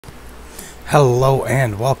Hello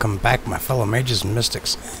and welcome back, my fellow mages and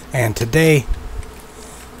mystics, and today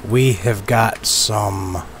we have got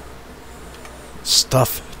some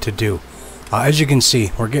stuff to do. As you can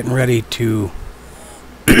see, we're getting ready to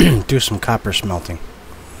do some copper smelting,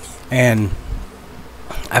 and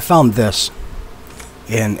I found this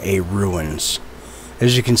in a ruins.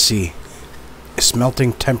 As you can see,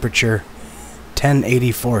 smelting temperature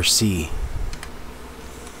 1084 C.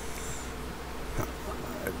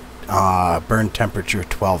 Burn temperature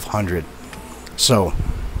 1200. So,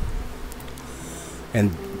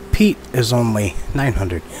 and peat is only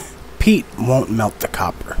 900. Peat won't melt the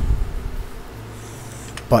copper,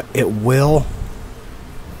 but it will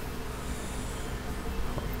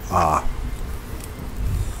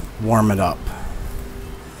warm it up.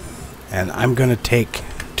 And I'm going to take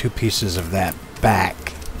 2 pieces of that back.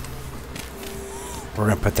 We're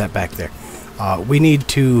going to put that back there. We need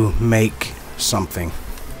to make something.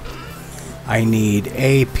 I need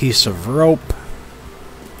a piece of rope.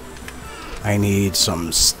 I need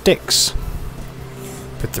some sticks.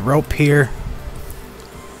 Put the rope here.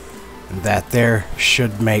 And that there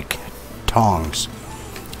should make tongs.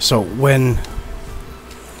 So when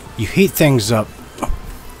you heat things up,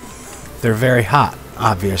 they're very hot,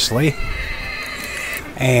 obviously.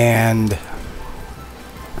 And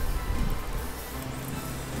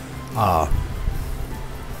yeah,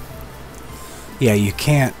 you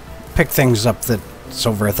can't pick things up that's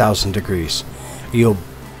over 1,000 degrees. You'll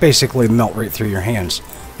basically melt right through your hands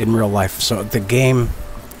in real life. So the game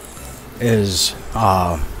is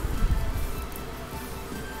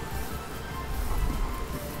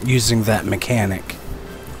using that mechanic.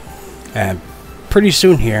 And pretty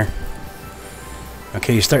soon here,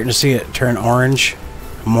 okay, you're starting to see it turn orange,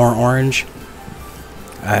 more orange.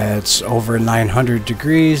 It's over 900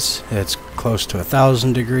 degrees. It's close to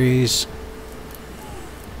 1,000 degrees.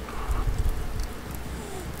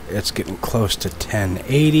 It's getting close to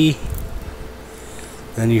 1080.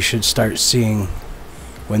 Then you should start seeing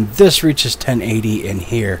when this reaches 1080 in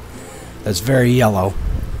here, that's very yellow.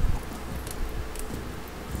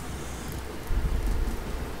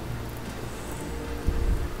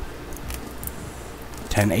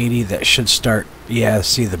 That should start, yeah,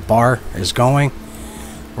 see the bar is going.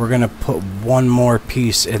 We're gonna put one more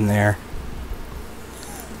piece in there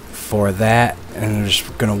for that, and we're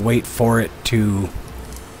just gonna wait for it to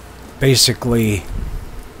basically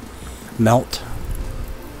melt.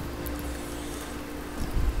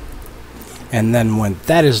 And then when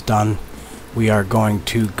that is done, we are going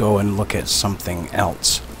to go and look at something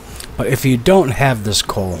else. But if you don't have this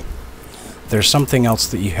coal, there's something else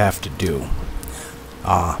that you have to do.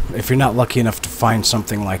 If you're not lucky enough to find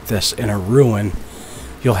something like this in a ruin,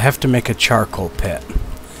 you'll have to make a charcoal pit,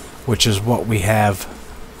 which is what we have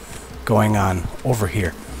going on over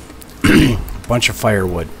here. Bunch of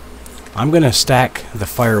firewood. I'm going to stack the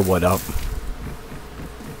firewood up.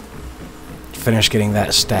 Finish getting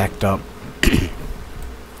that stacked up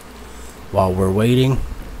while we're waiting.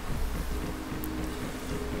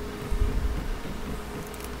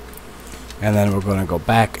 And then we're going to go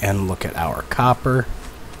back and look at our copper.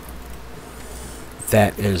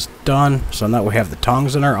 That is done. So now we have the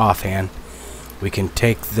tongs in our offhand. We can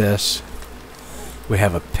take this. We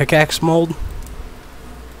have a pickaxe mold.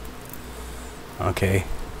 Okay.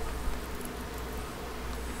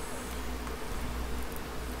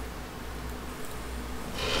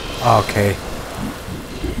 Okay.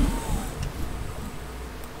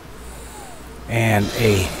 And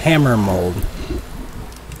a hammer mold.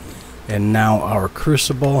 And now our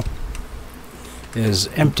crucible is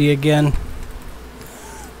empty again.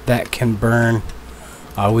 That can burn.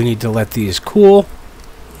 We need to let these cool.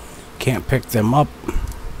 Can't pick them up.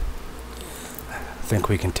 I think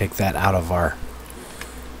we can take that out of our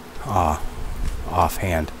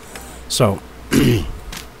offhand. So,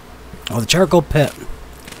 well, the charcoal pit,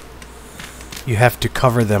 you have to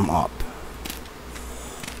cover them up.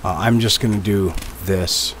 I'm just going to do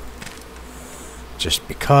this just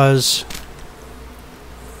because.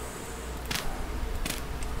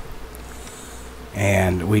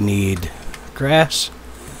 And we need grass,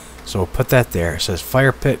 so we'll put that there. It says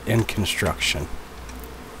fire pit in construction.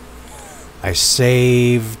 I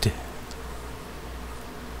saved.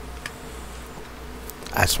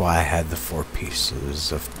 That's why I had the 4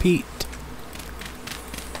 pieces of peat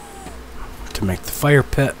to make the fire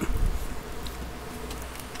pit.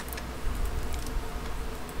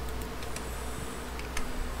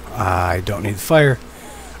 I don't need fire.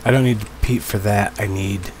 I don't need peat for that. I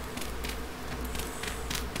need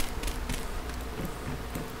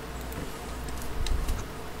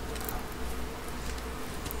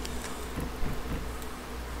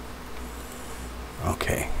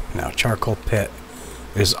Okay, now charcoal pit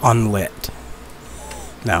is unlit.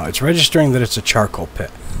 Now it's registering that it's a charcoal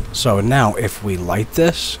pit. So now if we light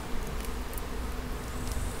this,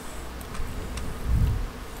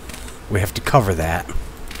 we have to cover that.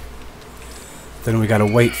 Then we gotta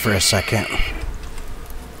wait for a second.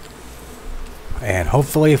 And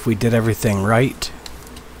hopefully if we did everything right.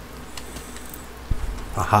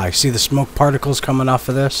 Aha, you see the smoke particles coming off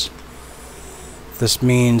of this? This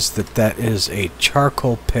means that that is a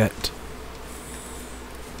charcoal pit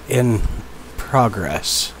in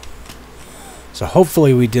progress. So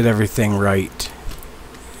hopefully we did everything right.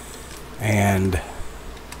 And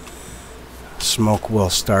smoke will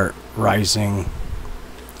start rising.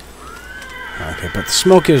 Okay, but the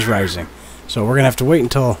smoke is rising. So we're going to have to wait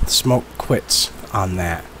until the smoke quits on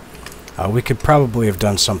that. We could probably have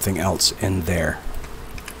done something else in there.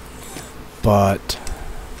 But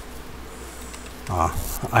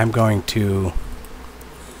I'm going to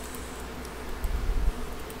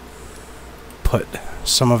put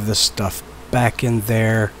some of this stuff back in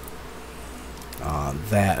there.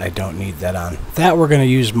 That I don't need that on. That we're going to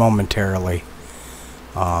use momentarily.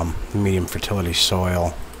 Medium fertility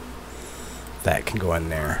soil. That can go in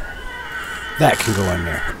there. That can go in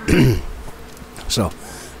there. So,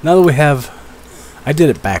 now that we have... I did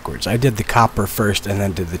it backwards. I did the copper first and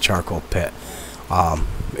then did the charcoal pit.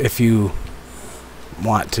 If you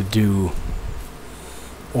want to do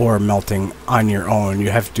ore melting on your own,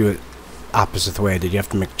 you have to do it opposite the way I did. You have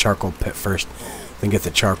to make a charcoal pit first, then get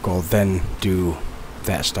the charcoal, then do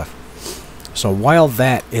that stuff. So while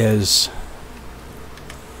that is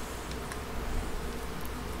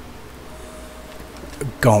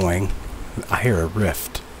going, I hear a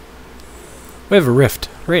rift. We have a rift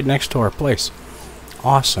right next to our place.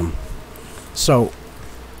 Awesome. So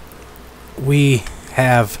we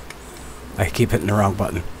have... I keep hitting the wrong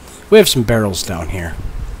button. We have some barrels down here.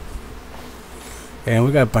 And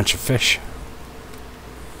we got a bunch of fish.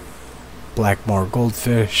 Blackmore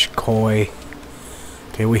goldfish, koi.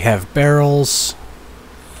 Okay, we have barrels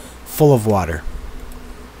full of water.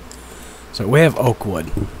 So we have oak wood.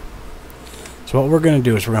 So what we're going to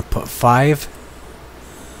do is we're going to put 5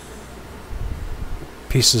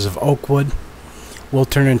 pieces of oak wood. Will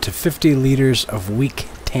turn into 50 liters of weak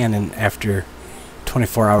tannin after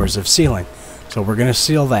 24 hours of sealing. So we're going to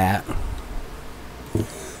seal that.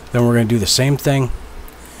 Then we're going to do the same thing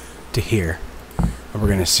to here. And we're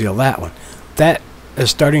going to seal that one. That is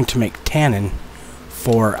starting to make tannin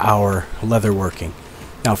for our leather working.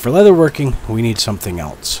 Now for leather working, we need something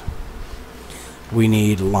else. We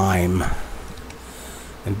need lime.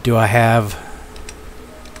 And do I have...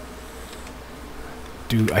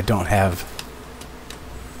 I don't have...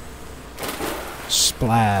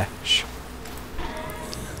 Splash.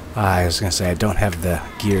 I was going to say, I don't have the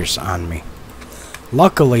gears on me.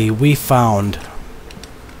 Luckily, we found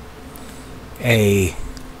a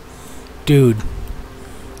dude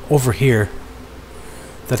over here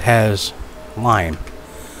that has lime.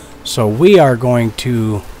 So we are going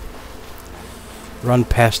to run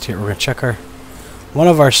past here. We're going to check our... One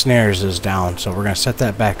of our snares is down, so we're going to set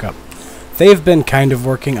that back up. They've been kind of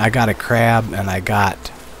working. I got a crab, and I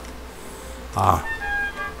got...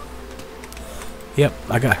 Yep,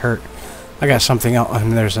 I got hurt. I got something else,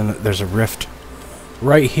 and there's a rift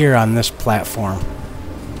right here on this platform.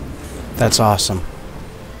 That's awesome.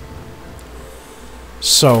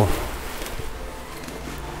 So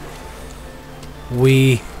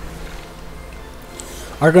we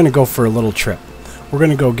are going to go for a little trip. We're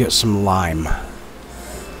going to go get some lime.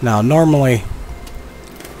 Now, normally,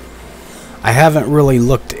 I haven't really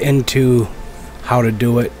looked into how to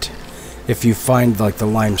do it. If you find like the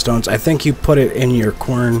limestones, I think you put it in your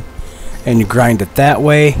corn and you grind it that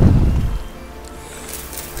way.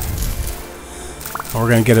 We're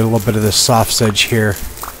going to get a little bit of this soft sedge here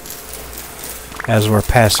as we're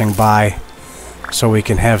passing by so we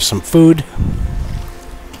can have some food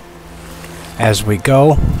as we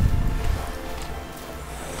go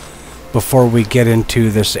before we get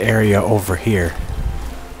into this area over here.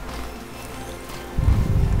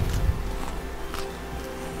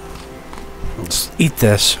 Let's eat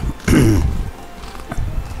this and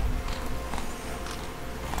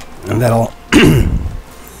that'll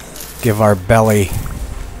give our belly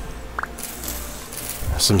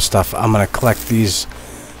some stuff. I'm gonna collect these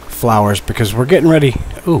flowers because we're getting ready.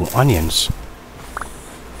 Ooh, onions.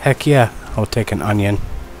 Heck yeah, I'll take an onion.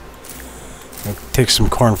 I'll take some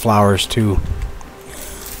cornflowers too,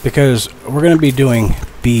 because we're gonna be doing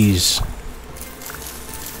bees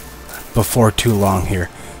before too long here.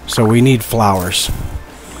 So we need flowers.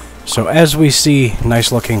 So as we see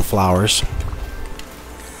nice looking flowers,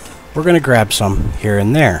 we're going to grab some here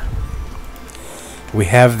and there. We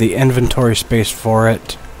have the inventory space for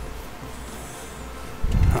it.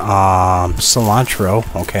 Cilantro,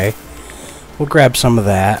 okay. We'll grab some of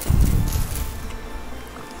that.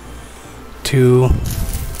 2,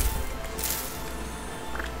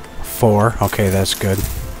 4, okay, that's good.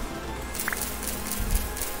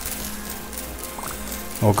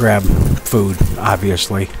 We'll grab food,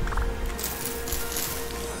 obviously.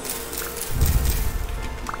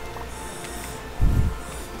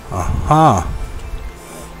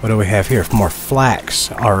 What do we have here? More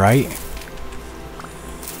flax, alright.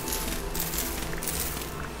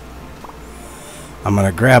 I'm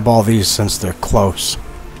gonna grab all these since they're close.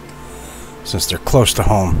 Since they're close to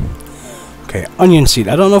home. Okay, onion seed.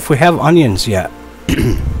 I don't know if we have onions yet.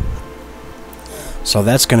 So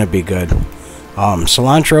that's gonna be good.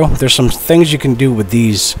 Cilantro, there's some things you can do with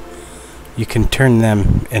these. You can turn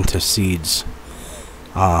them into seeds.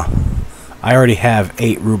 I already have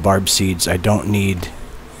 8 rhubarb seeds. I don't need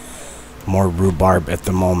more rhubarb at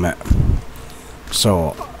the moment.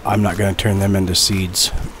 So I'm not gonna turn them into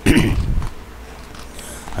seeds.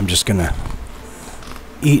 I'm just gonna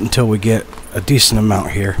eat until we get a decent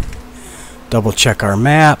amount here. Double check our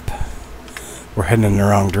map. We're heading in the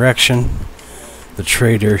wrong direction. The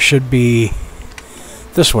trader should be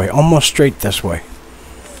this way, almost straight this way.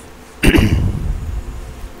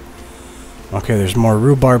 Okay, there's more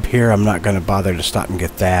rhubarb here. I'm not gonna bother to stop and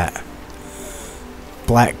get that.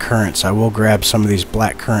 Black currants. I will grab some of these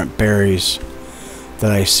black currant berries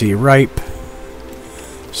that I see ripe.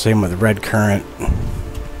 Same with red currant.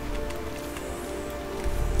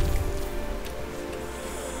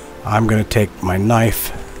 I'm going to take my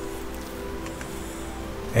knife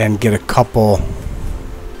and get a couple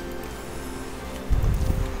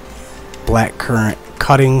black currant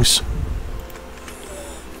cuttings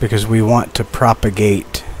because we want to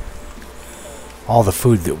propagate all the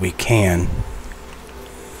food that we can.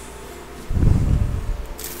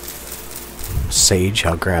 Sage,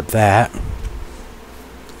 I'll grab that.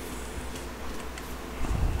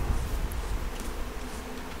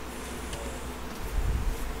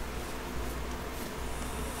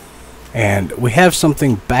 And we have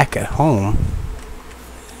something back at home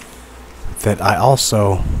that I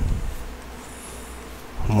also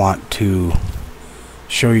want to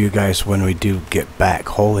show you guys when we do get back.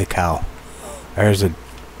 Holy cow. There's a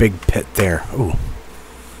big pit there. Ooh.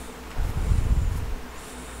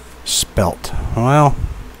 Spelt. Well,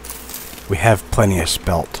 we have plenty of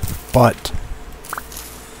spelt, but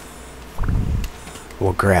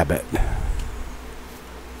we'll grab it.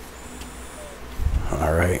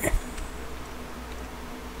 Alright.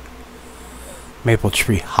 Maple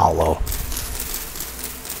tree hollow.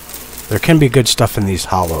 There can be good stuff in these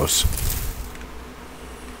hollows.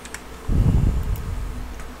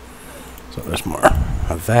 So there's more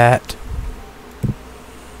of that.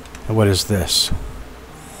 And what is this?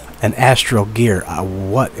 An astral gear.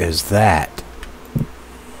 What is that?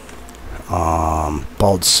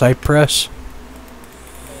 Bald cypress.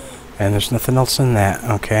 And there's nothing else in that.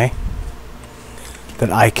 Okay.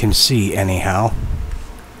 That I can see anyhow.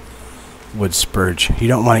 Wood spurge. You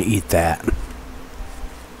don't want to eat that.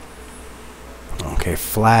 Okay,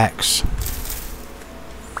 flax.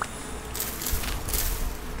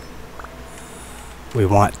 We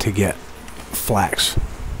want to get flax.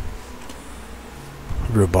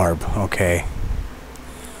 Rhubarb. Okay.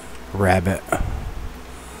 Rabbit.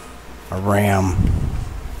 A ram.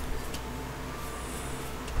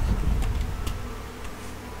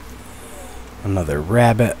 Another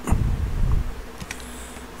rabbit.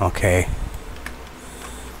 Okay.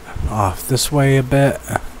 Off this way a bit.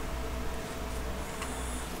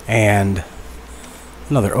 And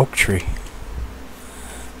another oak tree.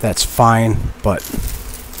 That's fine, but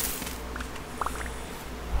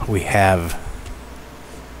we have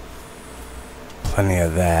plenty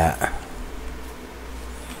of that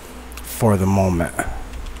for the moment.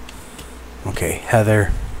 Okay,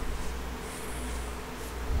 heather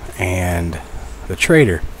and the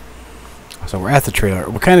trader. So we're at the trailer.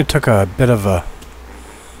 We kind of took a bit of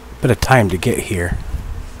time to get here,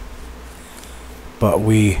 but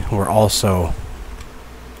we were also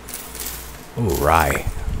rye.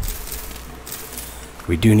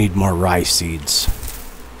 We do need more rye seeds.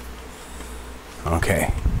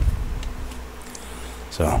 Okay.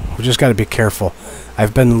 So we just got to be careful.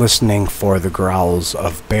 I've been listening for the growls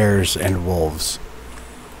of bears and wolves.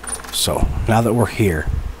 So now that we're here,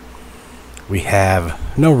 we have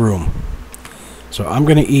no room. So I'm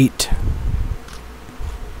going to eat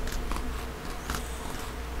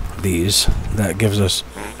these. That gives us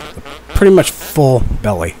a pretty much full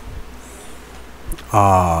belly.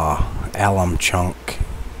 alum chunk,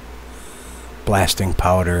 blasting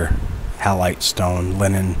powder, halite stone,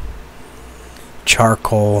 linen,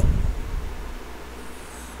 charcoal,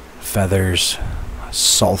 feathers,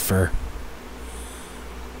 sulfur.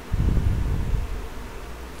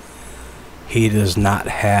 He does not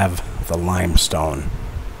have the limestone.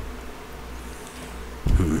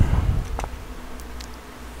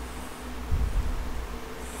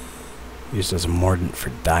 Used as a mordant for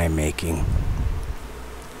dye making.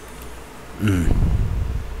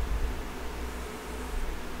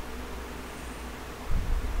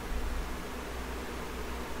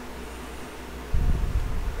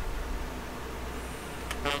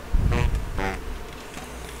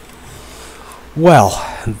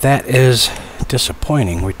 Well, that is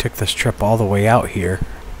disappointing. We took this trip all the way out here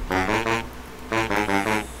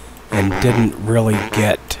and didn't really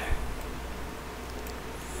get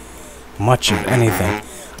much of anything.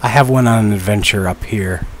 I have went on an adventure up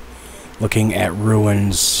here looking at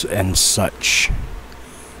ruins and such.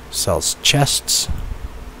 Sells chests.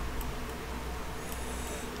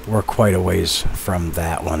 We're quite a ways from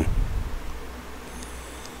that one.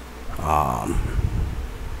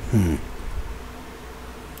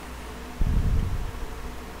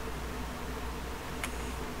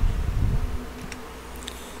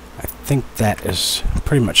 I think that is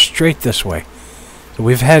pretty much straight this way. So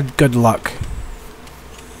we've had good luck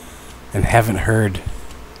and haven't heard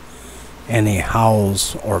any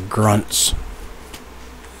howls or grunts.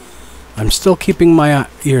 I'm still keeping my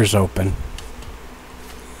ears open.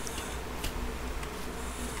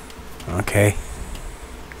 Okay.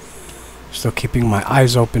 Still keeping my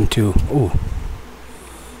eyes open too. Ooh.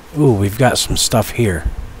 Ooh, we've got some stuff here.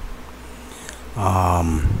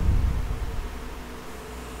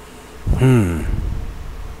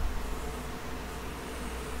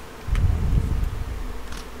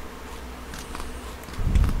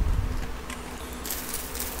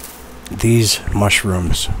 These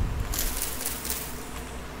mushrooms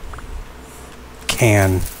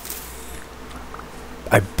can,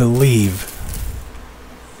 I believe,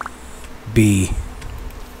 be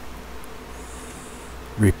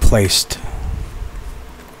replaced.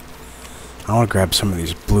 I want to grab some of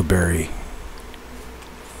these blueberry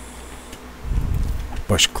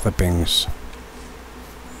bush clippings.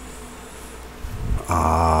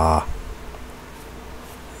 I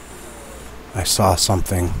saw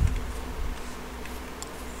something.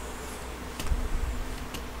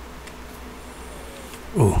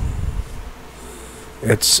 Ooh.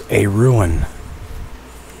 It's a ruin.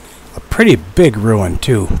 A pretty big ruin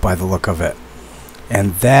too, by the look of it.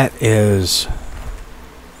 And that is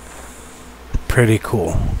pretty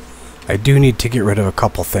cool. I do need to get rid of a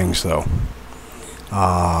couple things though.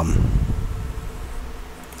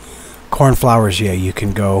 Cornflowers, yeah, you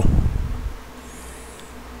can go.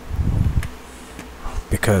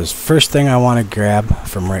 Because first thing I want to grab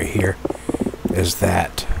from right here is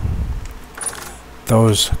that.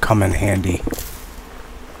 Those come in handy.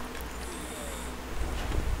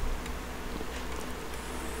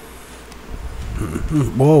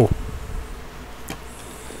 Whoa.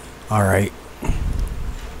 Alright.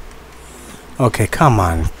 Okay, come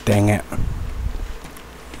on, dang it.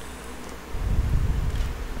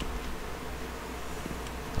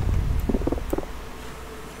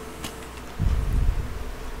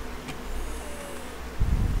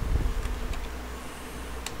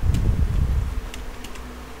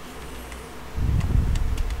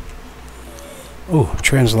 Ooh,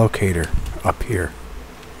 translocator up here.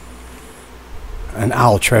 An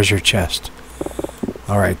owl treasure chest.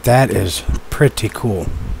 Alright, that is pretty cool.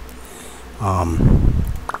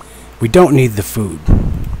 We don't need the food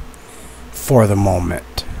for the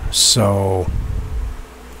moment, so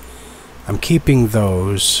I'm keeping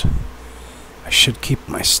those. I should keep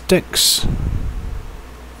my sticks.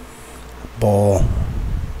 Bowl.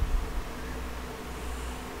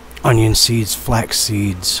 Onion seeds, flax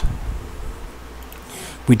seeds.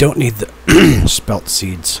 We don't need the spelt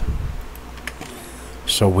seeds,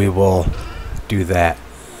 so we will do that.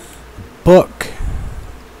 Book.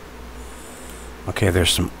 Okay,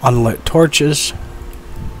 there's some unlit torches.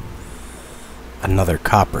 Another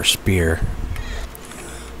copper spear.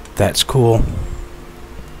 That's cool.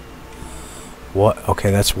 What?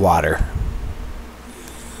 Okay, that's water.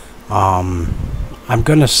 I'm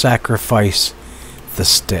gonna sacrifice the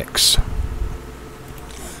sticks.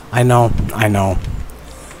 I know.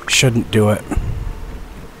 Shouldn't do it.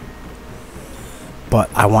 But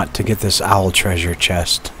I want to get this owl treasure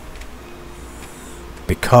chest.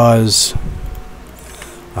 Because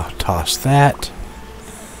I'll toss that.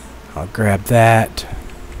 I'll grab that.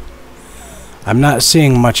 I'm not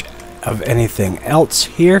seeing much of anything else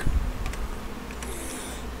here,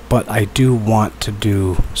 but I do want to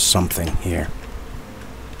do something here.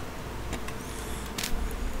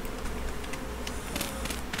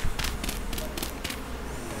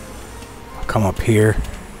 Come up here.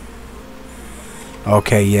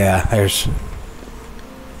 Okay, yeah, there's...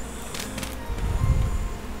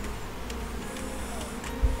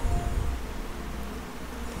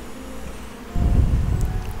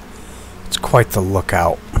 It's quite the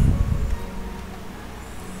lookout.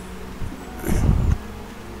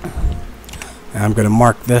 And I'm going to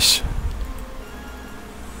mark this.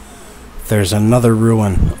 There's another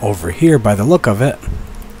ruin over here by the look of it.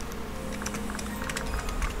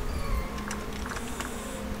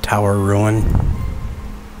 Tower ruin.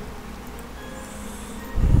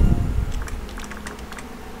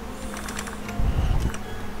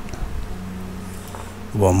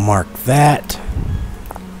 We'll mark that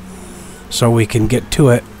so we can get to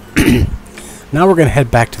it. Now we're going to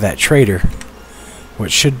head back to that trader,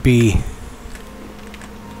 which should be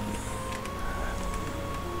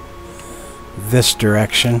this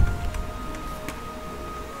direction.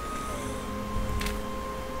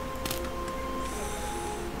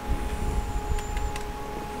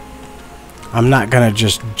 I'm not going to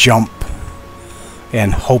just jump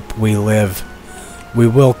and hope we live. We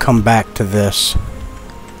will come back to this.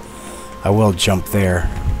 I will jump there.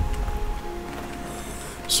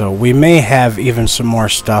 So we may have even some more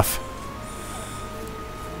stuff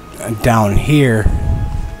down here,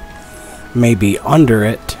 maybe under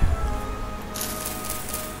it.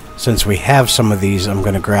 Since we have some of these, I'm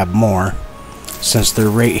going to grab more, since they're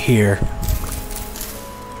right here.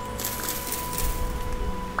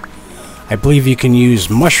 I believe you can use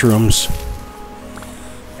mushrooms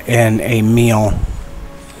in a meal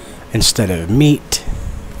instead of meat.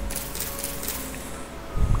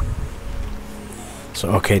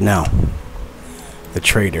 So, okay, now the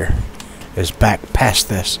trader is back past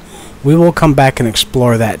this. We will come back and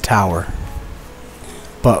explore that tower.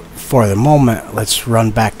 But for the moment, let's run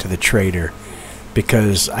back to the trader,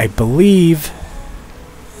 because I believe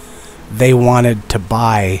they wanted to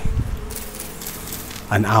buy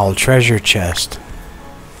an owl treasure chest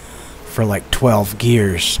for like 12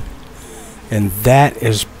 gears. And that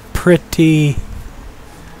is pretty...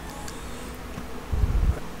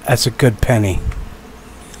 That's a good penny,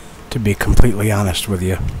 to be completely honest with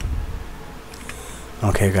you.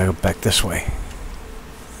 Okay, I gotta go back this way.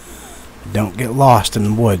 Don't get lost in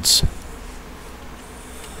the woods,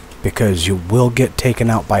 because you will get taken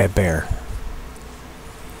out by a bear.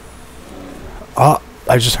 Oh,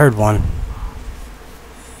 I just heard one.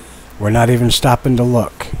 We're not even stopping to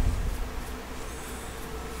look.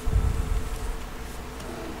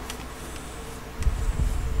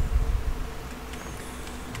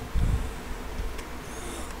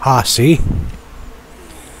 Ah, see?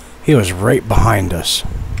 He was right behind us.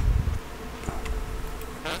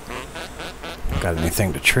 Got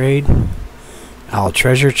anything to trade? Owl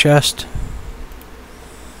treasure chest.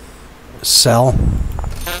 Sell.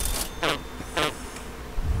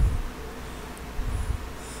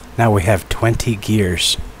 Now we have 20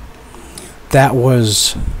 gears. That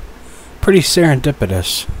was pretty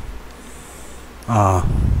serendipitous.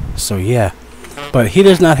 So yeah. But he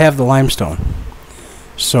does not have the limestone.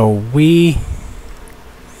 So we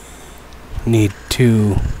need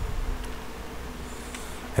to...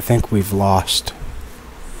 I think we've lost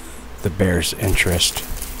the bear's interest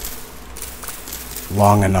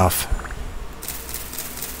long enough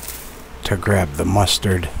to grab the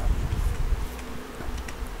mustard.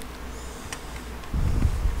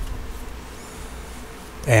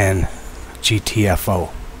 And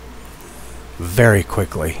GTFO very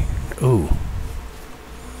quickly. Ooh.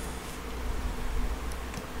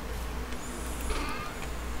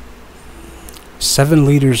 $7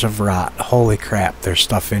 liters of rot. Holy crap, there's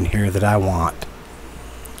stuff in here that I want.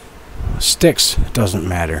 Sticks, doesn't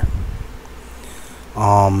matter.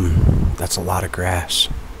 That's a lot of grass.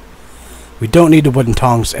 We don't need the wooden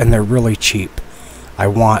tongs, and they're really cheap. I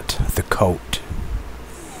want the coat.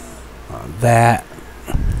 That.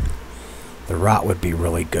 The rot would be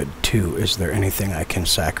really good too. Is there anything I can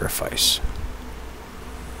sacrifice?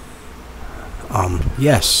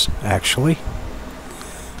 Yes, actually.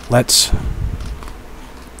 Let's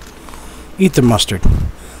eat the mustard.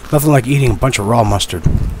 Nothing like eating a bunch of raw mustard.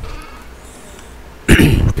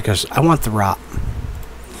 Because I want the rot.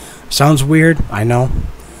 Sounds weird, I know.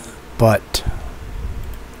 But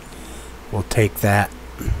we'll take that.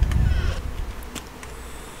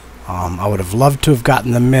 I would have loved to have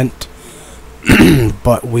gotten the mint.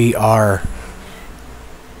 But we are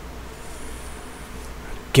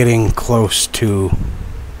getting close to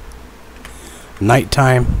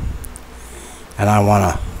nighttime, and I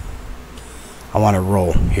wanna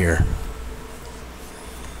roll here.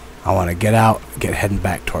 I wanna get out, get heading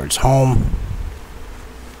back towards home.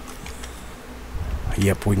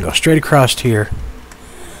 Yep, we can go straight across here.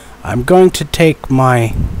 I'm going to take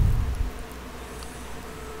my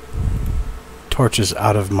torches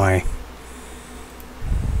out of my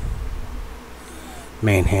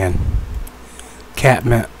main hand.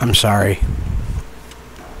 Catmint, I'm sorry.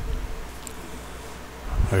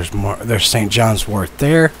 There's more. There's St. John's Wort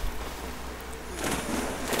there.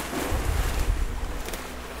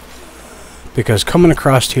 Because coming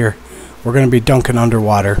across here, we're going to be dunking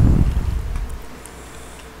underwater.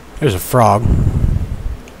 There's a frog.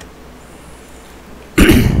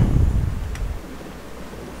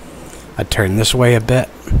 I turn this way a bit.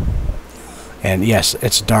 And yes,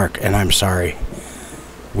 it's dark, and I'm sorry.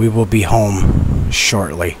 We will be home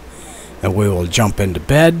shortly. And we will jump into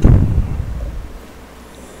bed.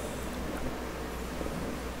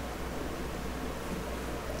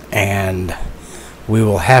 And we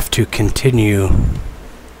will have to continue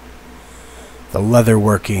the leather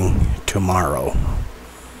working tomorrow.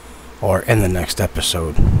 Or in the next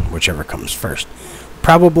episode, whichever comes first.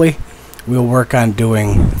 Probably we'll work on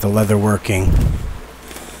doing the leather working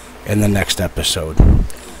in the next episode.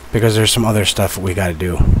 Because there's some other stuff we gotta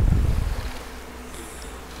do.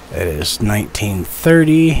 It is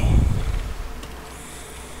 1930.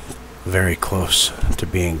 Very close to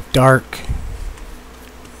being dark.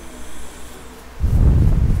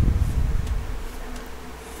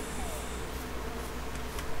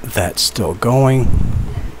 That's still going.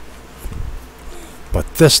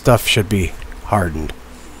 But this stuff should be hardened.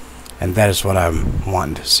 And that is what I'm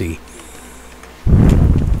wanting to see.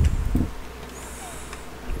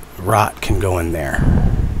 Rot can go in there.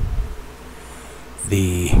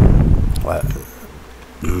 The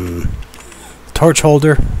torch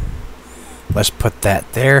holder, let's put that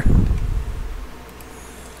there.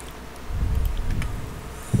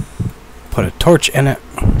 Put a torch in it.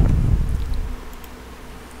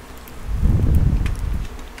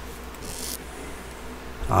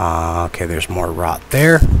 Okay, there's more rot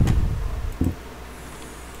there.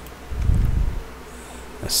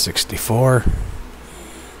 That's 64.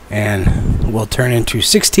 And will turn into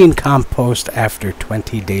 16 compost after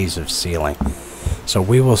 20 days of sealing. So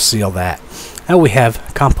we will seal that. And we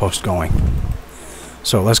have compost going.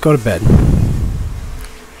 So let's go to bed.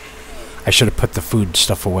 I should have put the food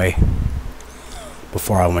stuff away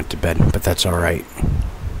before I went to bed, but that's alright.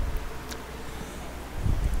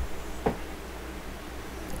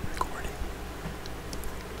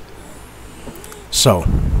 So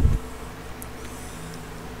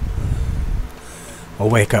we'll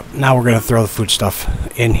wake up. Now we're gonna throw the food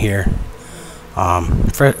stuff in here.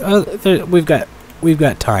 We've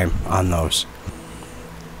got time on those.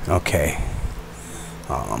 Okay.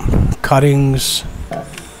 Cuttings,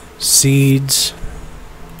 seeds.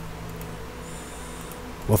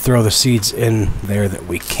 We'll throw the seeds in there that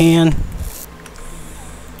we can.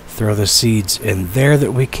 Throw the seeds in there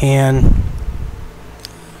that we can.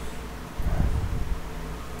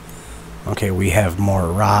 Okay, we have more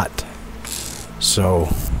rot. So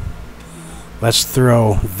let's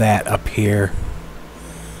throw that up here.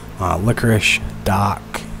 Licorice, dock.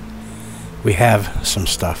 We have some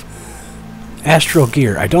stuff. Astral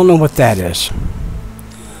gear. I don't know what that is.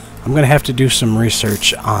 I'm going to have to do some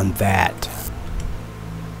research on that.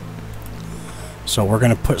 So we're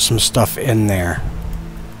going to put some stuff in there.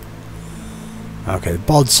 Okay,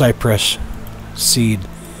 bald cypress seed.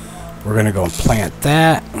 We're going to go and plant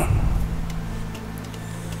that.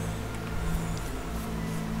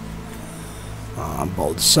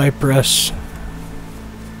 Bald cypress.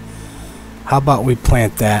 How about we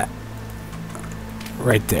plant that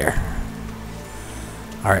right there?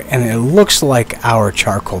 Alright, and it looks like our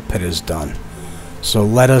charcoal pit is done. So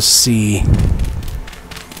let us see.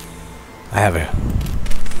 I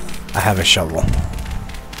have a shovel.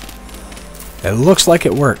 It looks like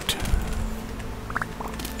it worked.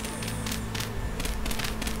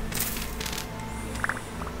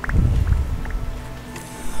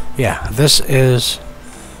 Yeah, this is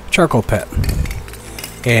charcoal pit.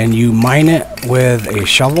 And you mine it with a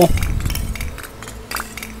shovel.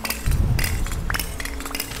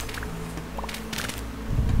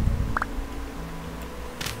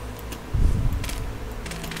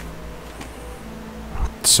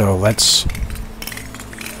 So let's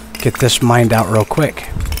get this mined out real quick.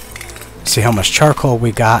 See how much charcoal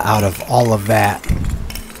we got out of all of that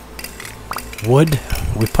wood.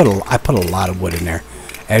 I put a lot of wood in there,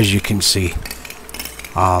 as you can see.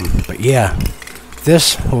 But yeah,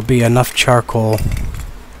 this will be enough charcoal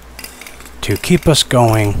to keep us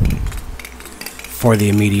going for the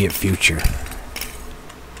immediate future.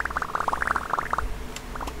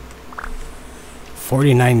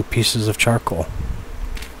 49 pieces of charcoal.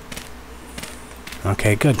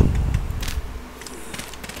 Okay, good.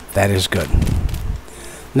 That is good.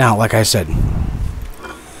 Now, like I said,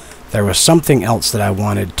 there was something else that I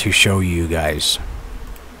wanted to show you guys.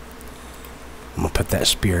 I'm going to put that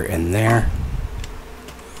spear in there.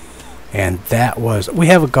 And that was... we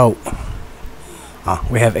have a goat.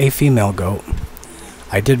 We have a female goat.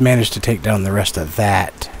 I did manage to take down the rest of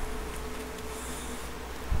that.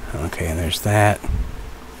 Okay, and there's that.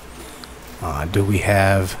 Do we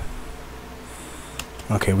have...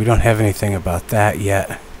 okay, we don't have anything about that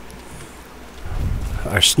yet.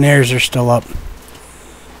 Our snares are still up.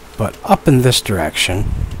 But up in this direction,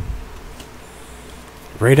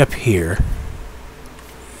 right up here,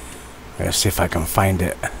 let's see if I can find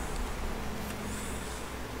it.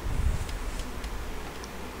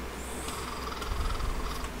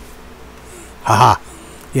 Haha,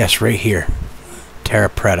 yes, right here. Terra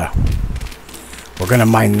Preta. We're gonna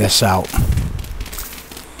mine this out.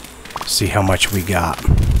 See how much we got.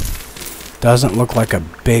 Doesn't look like a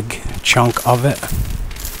big chunk of it.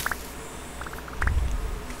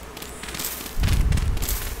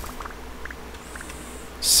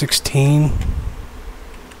 $16,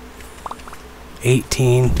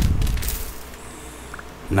 $18,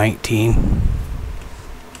 $19,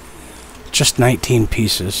 just 19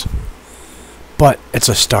 pieces, but it's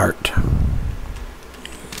a start.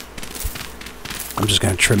 I'm just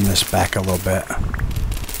going to trim this back a little bit.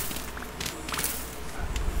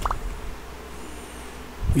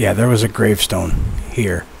 Yeah, there was a gravestone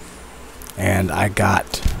here, and I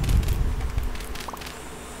got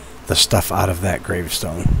the stuff out of that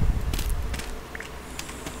gravestone.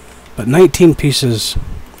 But 19 pieces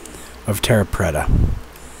of Terra Preta.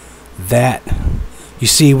 That, you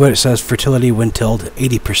see what it says, fertility when tilled,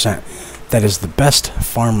 80%. That is the best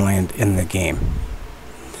farmland in the game.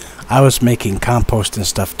 I was making compost and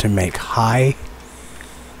stuff to make high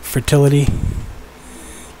fertility,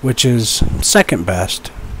 which is second best,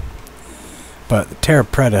 but Terra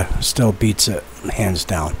Preta still beats it hands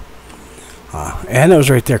down. And it was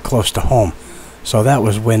right there close to home, so that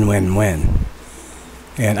was win-win-win.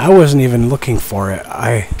 And I wasn't even looking for it.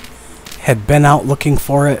 I had been out looking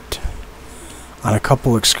for it on a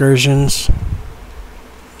couple excursions,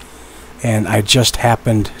 and I just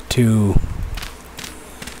happened to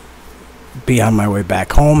be on my way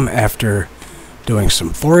back home after doing some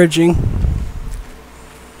foraging,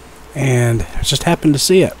 and I just happened to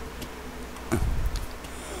see it.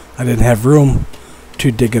 I didn't have room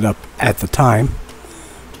to dig it up at the time,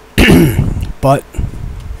 but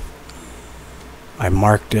I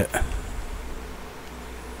marked it.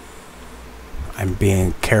 I'm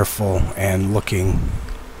being careful and looking.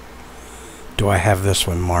 Do I have this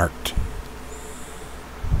one marked?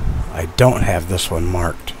 I don't have this one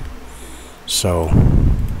marked. So,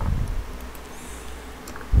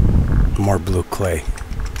 more blue clay.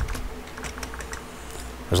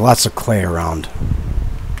 There's lots of clay around,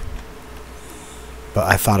 but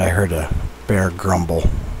I thought I heard a bear grumble.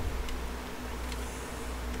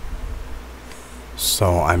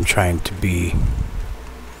 So I'm trying to be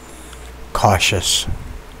cautious.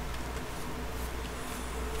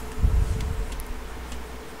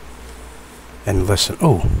 And listen.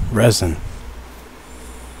 Oh, resin.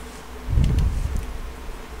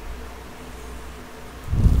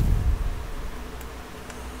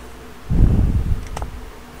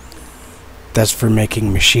 That's for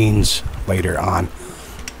making machines later on.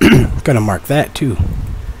 Gonna mark that too.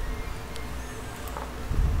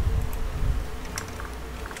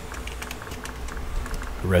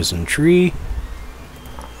 Resin tree.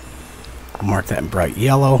 Mark that in bright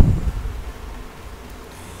yellow.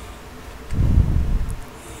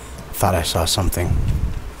 Thought I saw something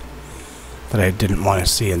that I didn't want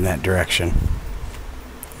to see in that direction.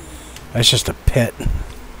 That's just a pit.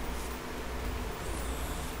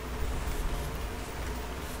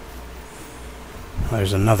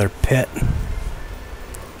 There's another pit.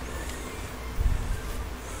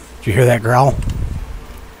 Did you hear that growl?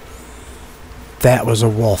 That was a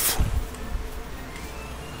wolf.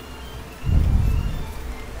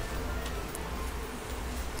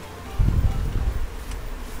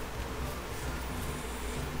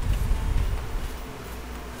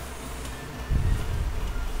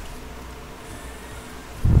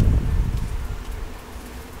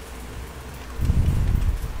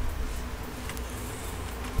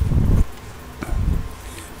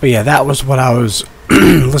 But yeah, that was what I was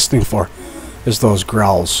listening for, is those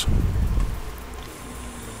growls.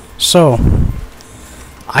 So,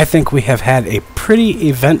 I think we have had a pretty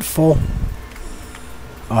eventful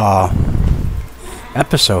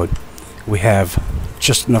episode. We have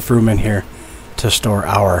just enough room in here to store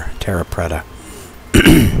our Terra Preta.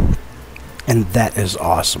 And that is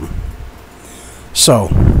awesome. So,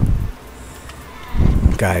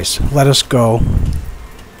 guys, let us go.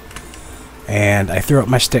 And I threw up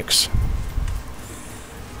my sticks.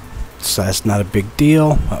 So that's not a big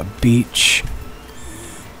deal. A beech,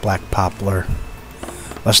 black poplar.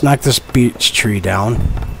 Let's knock this beech tree down.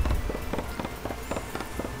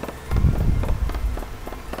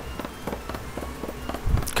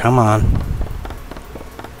 Come on.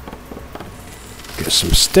 Get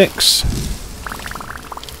some sticks.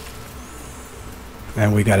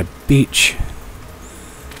 And we got a beech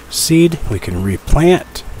seed we can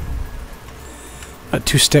replant.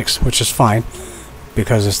 2 sticks, which is fine,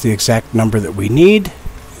 because it's the exact number that we need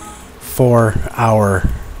for our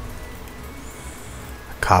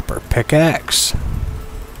copper pickaxe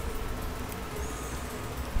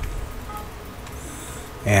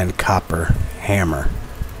and copper hammer.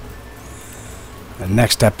 The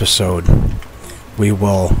next episode we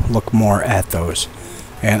will look more at those,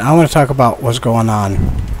 and I want to talk about what's going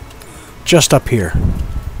on just up here.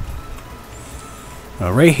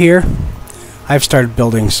 Right here I've started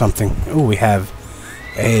building something. Oh, we have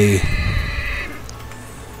a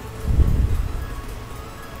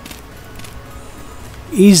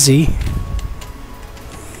easy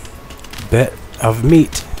bit of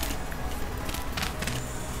meat.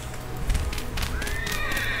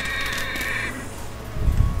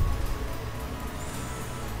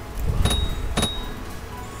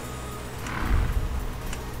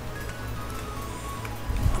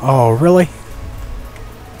 Oh, really?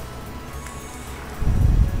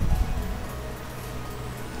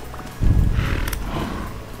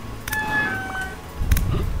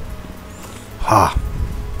 Ha.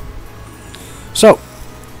 So,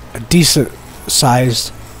 a decent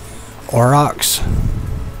sized aurochs.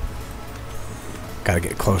 Gotta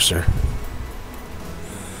get closer.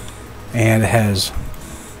 And it has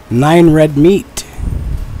 9 red meat,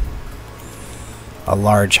 a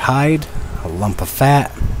large hide, a lump of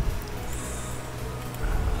fat,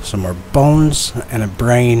 some more bones, and a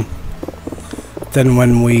brain. Then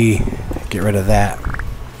when we get rid of that,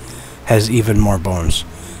 has even more bones.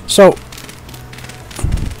 So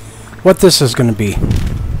what this is going to be,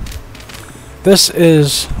 this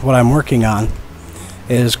is what I'm working on,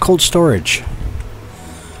 is cold storage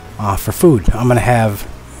for food. I'm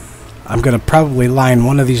going to probably line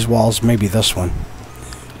one of these walls, maybe this one,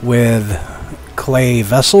 with clay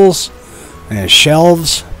vessels and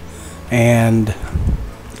shelves, and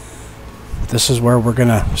this is where we're going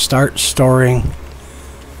to start storing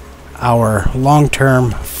our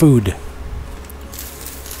long-term food.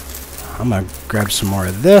 I'm going to grab some more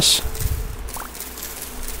of this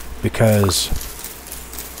because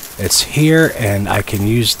it's here and I can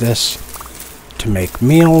use this to make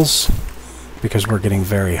meals because we're getting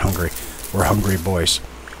very hungry. We're hungry boys.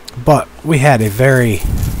 But we had a very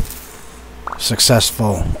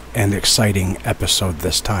successful and exciting episode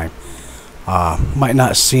this time. Might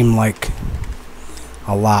not seem like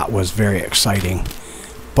a lot was very exciting,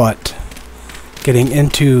 but breaking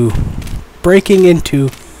into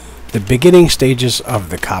the beginning stages of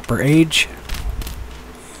the Copper Age,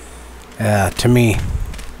 to me,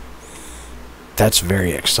 that's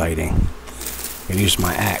very exciting. I can use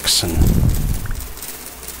my axe and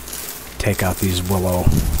take out these willow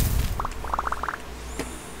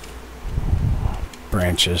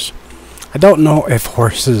branches. I don't know if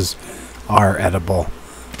horses are edible.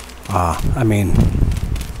 I mean,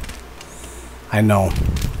 I know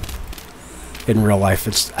in real life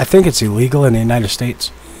I think it's illegal in the United States,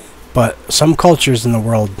 but some cultures in the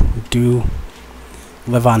world do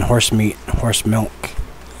live on horse meat, horse milk,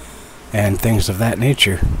 and things of that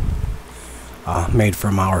nature, made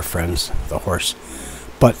from our friends, the horse.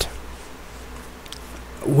 But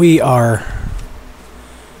we are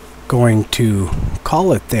going to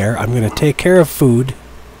call it there. I'm going to take care of food.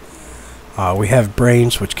 We have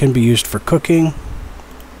brains, which can be used for cooking.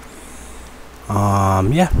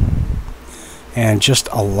 Yeah. And just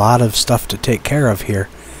a lot of stuff to take care of here.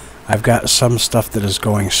 I've got some stuff that is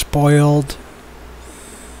going spoiled.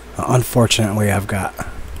 Unfortunately, I've got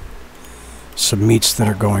some meats that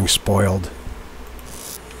are going spoiled.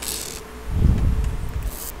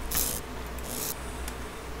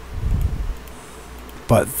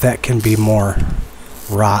 But that can be more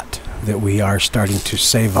rot that we are starting to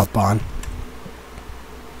save up on.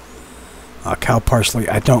 Cow parsley,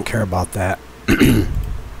 I don't care about that.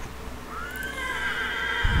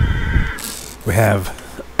 We have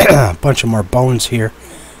a bunch of more bones here.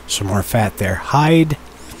 Some more fat there. Hide.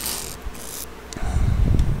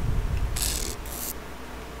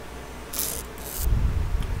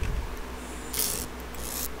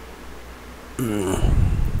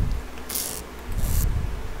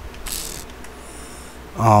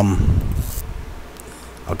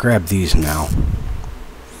 I'll grab these now,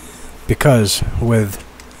 because with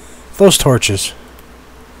those torches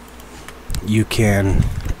you can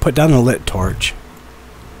put down the lit torch,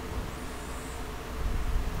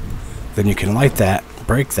 then you can light that,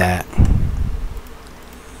 break that.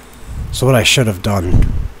 So what I should have done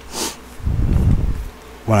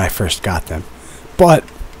when I first got them, but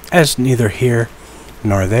as neither here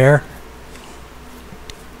nor there,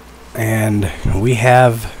 and we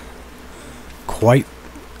have quite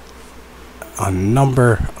a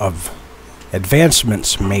number of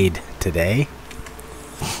advancements made today.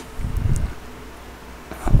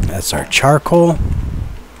 That's our charcoal,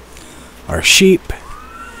 our sheep.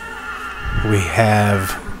 We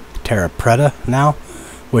have Terra Preta now,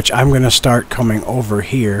 which I'm going to start coming over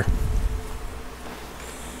here.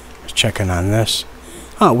 Just checking on this.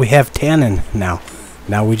 Oh, we have tannin now.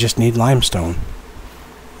 Now we just need limestone.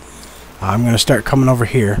 I'm going to start coming over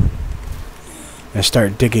here and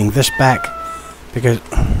start digging this back, because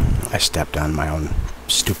I stepped on my own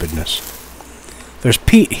stupidness. There's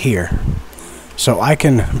peat here, so I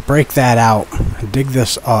can break that out, dig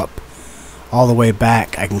this up all the way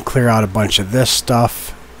back. I can clear out a bunch of this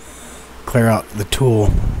stuff, clear out the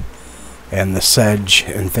tool and the sedge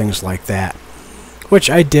and things like that, which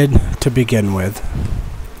I did to begin with.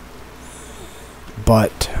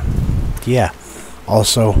 But yeah,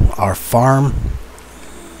 also our farm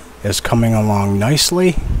is coming along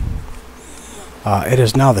nicely. It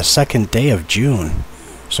is now the 2nd day of June,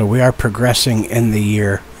 so we are progressing in the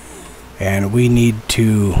year, and we need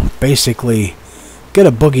to basically get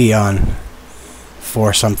a boogie on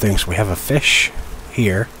for some things. We have a fish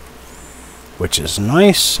here, which is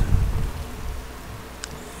nice.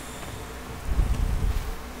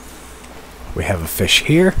 We have a fish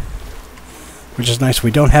here, which is nice.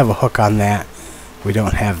 We don't have a hook on that. We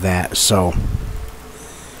don't have that, so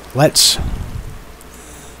let's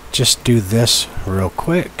just do this real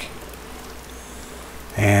quick.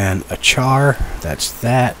 And a char, that's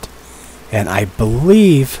that. And I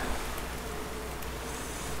believe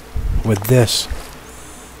with this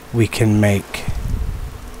we can make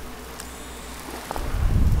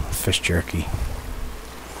fish jerky.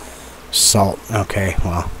 Salt. Okay,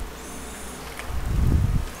 well,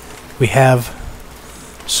 we have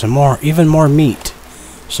some more, even more meat.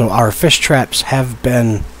 So our fish traps have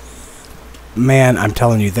been, man, I'm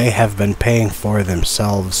telling you, they have been paying for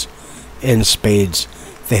themselves in spades.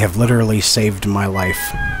 They have literally saved my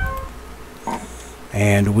life.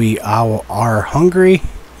 And we are hungry,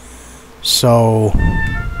 so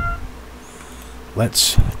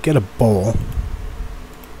let's get a bowl.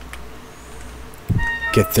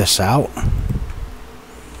 Get this out.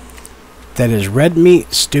 That is red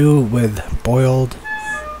meat stew with boiled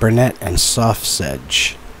burnet and soft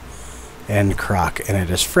sedge and crock, and it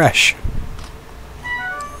is fresh.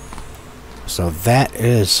 So that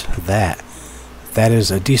is that. That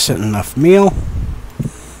is a decent enough meal.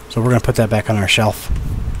 So we're going to put that back on our shelf.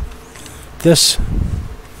 This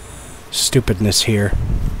stupidness here,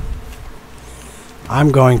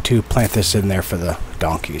 I'm going to plant this in there for the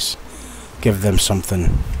donkeys. Give them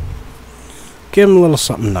something. Give them a little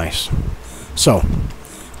something nice. So,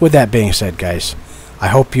 with that being said, guys, I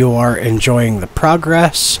hope you are enjoying the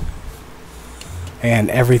progress and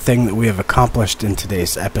everything that we have accomplished in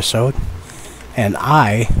today's episode. And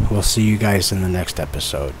I will see you guys in the next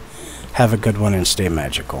episode. Have a good one and stay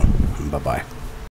magical. Bye-bye.